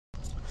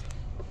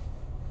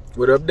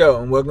What up, though?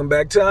 And welcome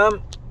back to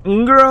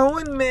I'm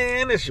Growing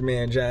Man. It's your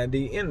man John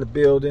D in the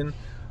building.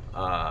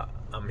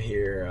 I'm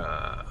here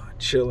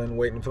chilling,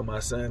 waiting for my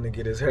son to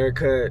get his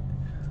haircut.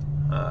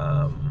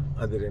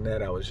 Other than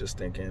that, I was just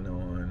thinking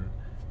on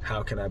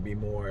how can I be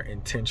more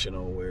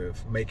intentional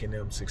with making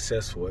them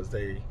successful as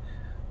they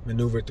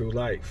maneuver through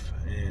life.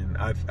 And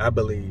I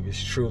believe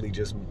it's truly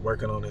just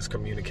working on this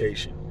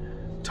communication.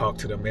 Talk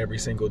to them every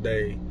single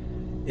day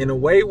in a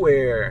way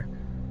where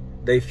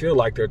they feel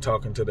like they're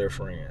talking to their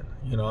friend.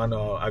 You know, I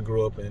know I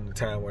grew up in a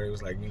time where it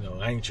was like,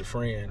 I ain't your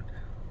friend.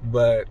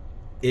 But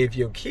if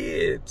your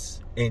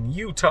kids and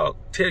you tell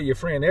your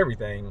friend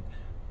everything,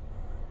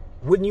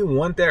 wouldn't you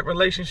want that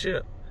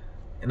relationship?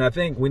 And I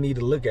think we need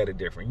to look at it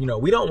different.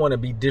 We don't want to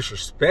be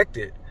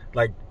disrespected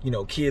like,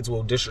 kids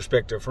will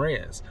disrespect their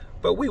friends.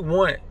 But we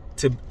want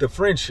the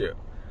friendship.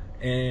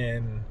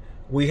 And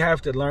we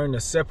have to learn to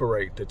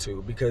separate the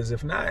two, because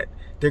if not,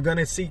 they're going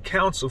to seek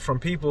counsel from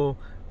people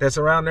that's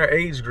around their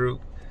age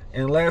group.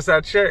 And last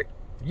I checked,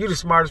 you the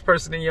smartest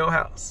person in your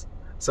house.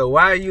 So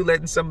why are you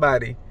letting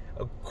somebody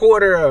a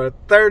quarter or a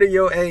third of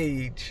your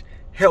age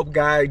help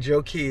guide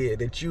your kid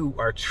that you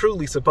are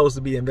truly supposed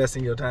to be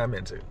investing your time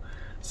into?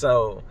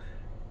 So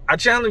I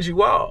challenge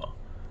you all,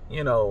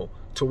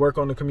 to work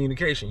on the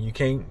communication. You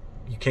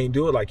can't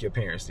do it like your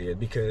parents did,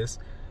 because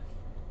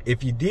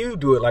if you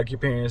do it like your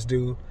parents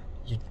do,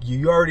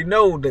 you already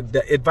know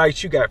the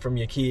advice you got from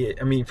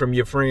from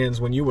your friends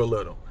when you were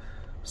little.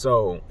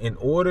 So in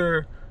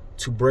order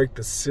to break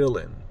the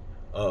ceiling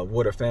of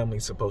what a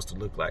family's supposed to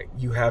look like,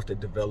 you have to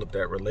develop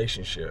that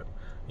relationship.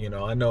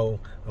 I know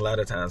a lot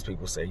of times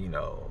people say,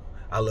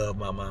 I love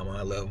my mama,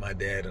 I love my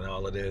dad, and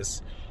all of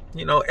this.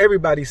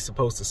 Everybody's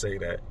supposed to say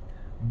that.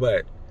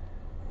 But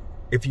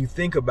if you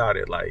think about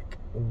it, like,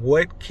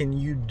 what can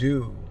you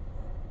do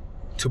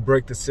to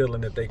break the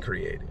ceiling that they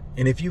created?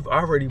 And if you've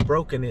already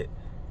broken it,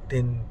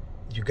 then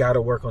you got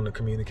to work on the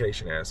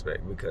communication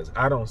aspect, because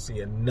I don't see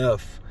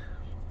enough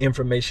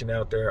information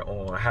out there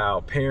on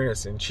how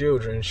parents and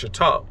children should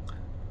talk,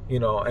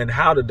 and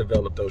how to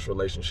develop those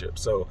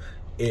relationships. So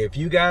if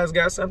you guys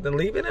got something,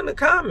 leave it in the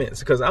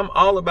comments, because I'm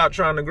all about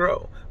trying to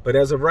grow. But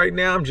as of right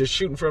now, I'm just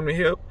shooting from the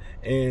hip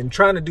and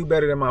trying to do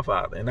better than my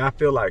father. And I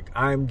feel like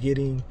I'm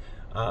getting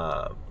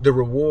the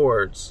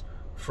rewards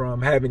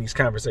from having these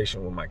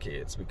conversations with my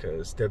kids,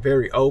 because they're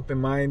very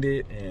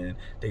open-minded and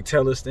they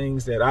tell us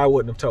things that I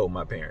wouldn't have told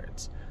my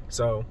parents.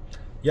 So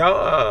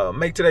y'all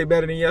make today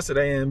better than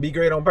yesterday and be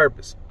great on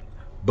purpose.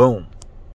 Boom.